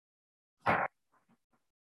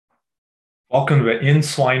Welcome to In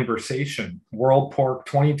Swine Versation, World Pork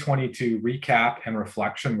 2022 recap and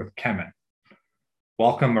reflection with Kemin.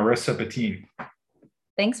 Welcome, Marissa Bettine.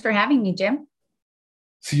 Thanks for having me, Jim.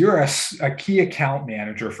 So you're a key account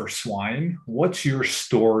manager for swine. What's your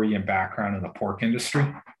story and background in the pork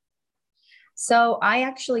industry? So I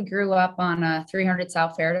actually grew up on a 300 sow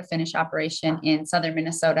fair to finish operation in southern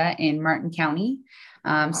Minnesota in Martin County.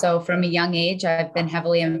 So from a young age, I've been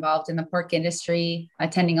heavily involved in the pork industry,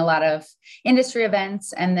 attending a lot of industry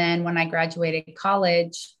events. And then when I graduated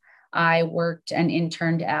college, I worked and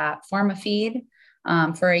interned at PharmaFeed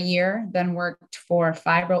for a year, then worked for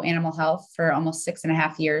Phibro Animal Health for almost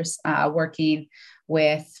 6.5 years, working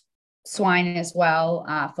with swine as well,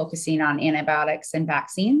 focusing on antibiotics and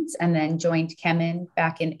vaccines, and then joined Kemin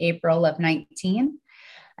back in April of 19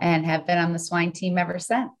 and have been on the swine team ever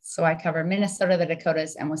since. So I cover Minnesota, the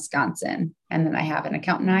Dakotas, and Wisconsin. And then I have an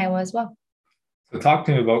account in Iowa as well. So talk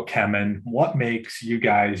to me about Kemin. What makes you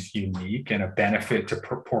guys unique and a benefit to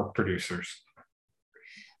pork producers?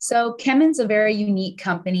 So Kemin's a very unique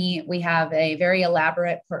company. We have a very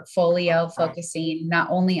elaborate portfolio focusing not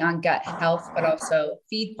only on gut health, but also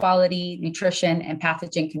feed quality, nutrition, and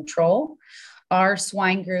pathogen control. Our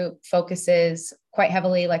swine group focuses quite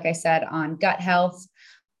heavily, like I said, on gut health,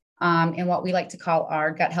 and what we like to call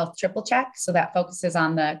our gut health triple check. So that focuses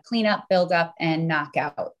on the cleanup, build up, and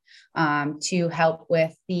knockout to help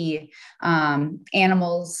with the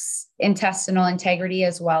animal's intestinal integrity,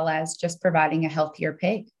 as well as just providing a healthier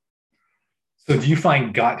pig. So do you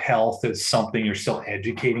find gut health is something you're still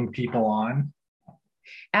educating people on?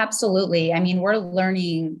 Absolutely. I mean, we're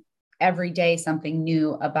learning every day something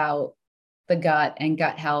new about the gut and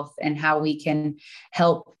gut health and how we can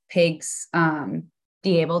help pigs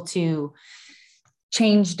be able to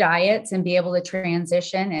change diets and be able to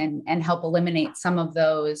transition and help eliminate some of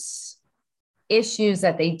those issues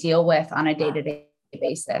that they deal with on a day-to-day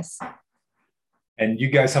basis. And you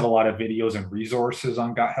guys have a lot of videos and resources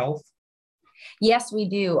on gut health? Yes, we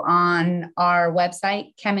do. On our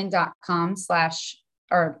website, kemin.com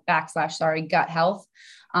 /gut health.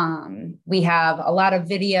 We have a lot of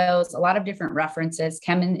videos, a lot of different references.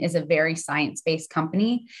 Kemin is a very science-based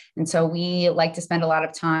company. And so we like to spend a lot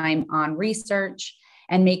of time on research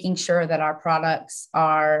and making sure that our products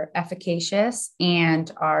are efficacious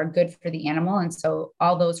and are good for the animal. And so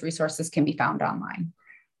all those resources can be found online.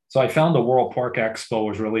 So I found the World Pork Expo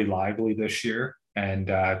was really lively this year,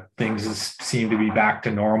 and things seem to be back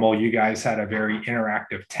to normal. You guys had a very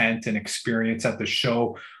interactive tent and experience at the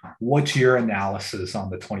show. What's your analysis on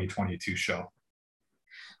the 2022 show?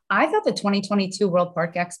 I thought the 2022 World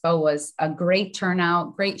Pork Expo was a great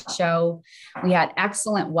turnout, great show. We had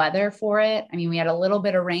excellent weather for it. I mean, we had a little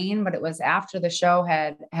bit of rain, but it was after the show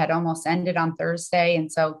had almost ended on Thursday.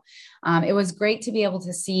 And so it was great to be able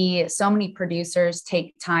to see so many producers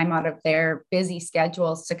take time out of their busy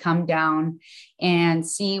schedules to come down and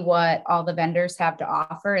see what all the vendors have to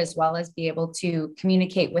offer, as well as be able to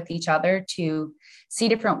communicate with each other to see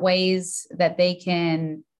different ways that they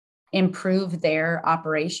can improve their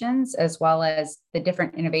operations, as well as the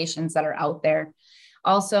different innovations that are out there.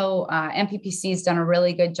 Also, NPPC has done a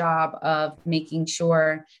really good job of making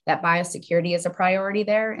sure that biosecurity is a priority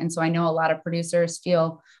there. And so I know a lot of producers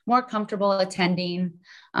feel more comfortable attending,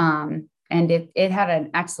 and it had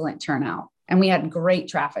an excellent turnout. And we had great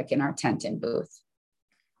traffic in our tent and booth.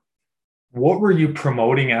 What were you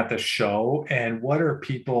promoting at the show, and what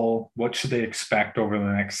should they expect over the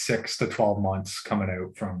next 6 to 12 months coming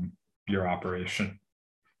out from your operation?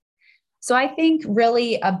 So I think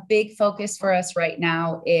really a big focus for us right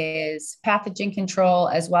now is pathogen control,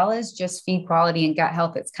 as well as just feed quality and gut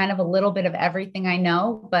health. It's kind of a little bit of everything, I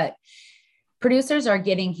know, but producers are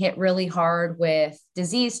getting hit really hard with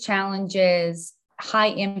disease challenges, high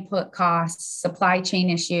input costs, supply chain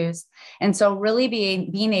issues. And so really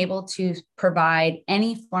being able to provide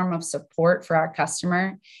any form of support for our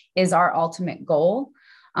customer is our ultimate goal.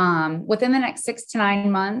 Within the next 6 to 9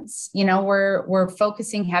 months, we're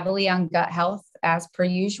focusing heavily on gut health as per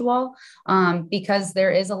usual, because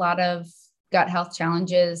there is a lot of gut health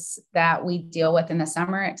challenges that we deal with in the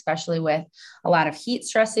summer, especially with a lot of heat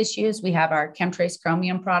stress issues. We have our Chemtrace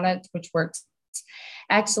Chromium product, which works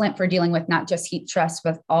excellent for dealing with not just heat stress,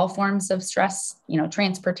 but all forms of stress,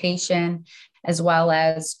 transportation, as well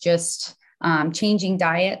as just changing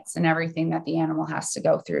diets and everything that the animal has to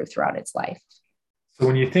go through throughout its life. So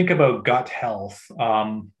when you think about gut health,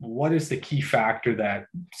 what is the key factor that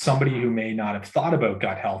somebody who may not have thought about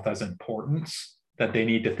gut health as importance that they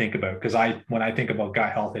need to think about? Because when I think about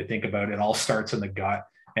gut health, I think about it all starts in the gut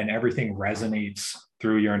and everything resonates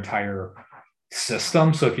through your entire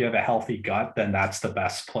system. So if you have a healthy gut, then that's the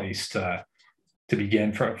best place to to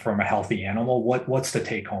begin from a healthy animal? What's the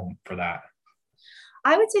take home for that?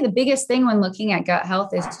 I would say the biggest thing when looking at gut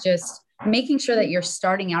health is just making sure that you're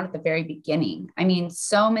starting out at the very beginning. I mean,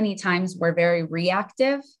 so many times we're very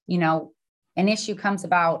reactive, an issue comes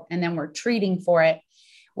about and then we're treating for it.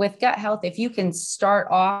 With gut health, if you can start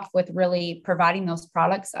off with really providing those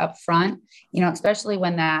products up front, especially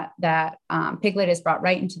when that piglet is brought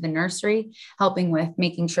right into the nursery, helping with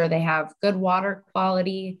making sure they have good water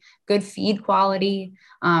quality, good feed quality,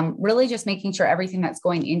 really just making sure everything that's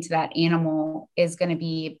going into that animal is going to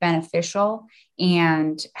be beneficial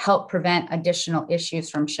and help prevent additional issues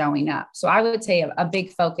from showing up. So I would say a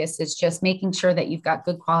big focus is just making sure that you've got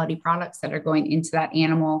good quality products that are going into that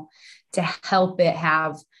animal to help it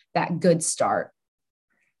have that good start.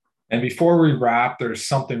 And before we wrap, there's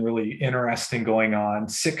something really interesting going on.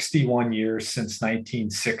 61 years since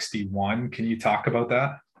 1961. Can you talk about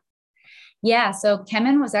that? Yeah, so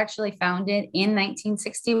Kemin was actually founded in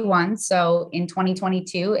 1961. So in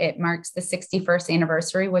 2022, it marks the 61st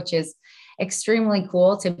anniversary, which is extremely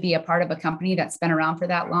cool to be a part of a company that's been around for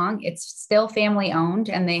that long. It's still family owned,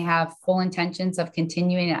 and they have full intentions of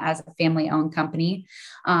continuing it as a family owned company.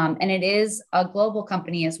 And it is a global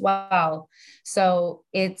company as well. So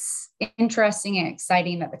it's interesting and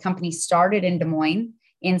exciting that the company started in Des Moines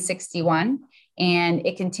in 61. And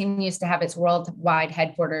it continues to have its worldwide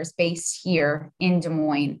headquarters based here in Des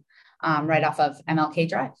Moines, right off of MLK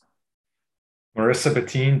Drive. Marissa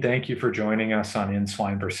Bettine, thank you for joining us on In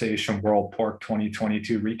Swineversation World Pork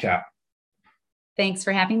 2022 recap. Thanks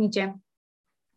for having me, Jim.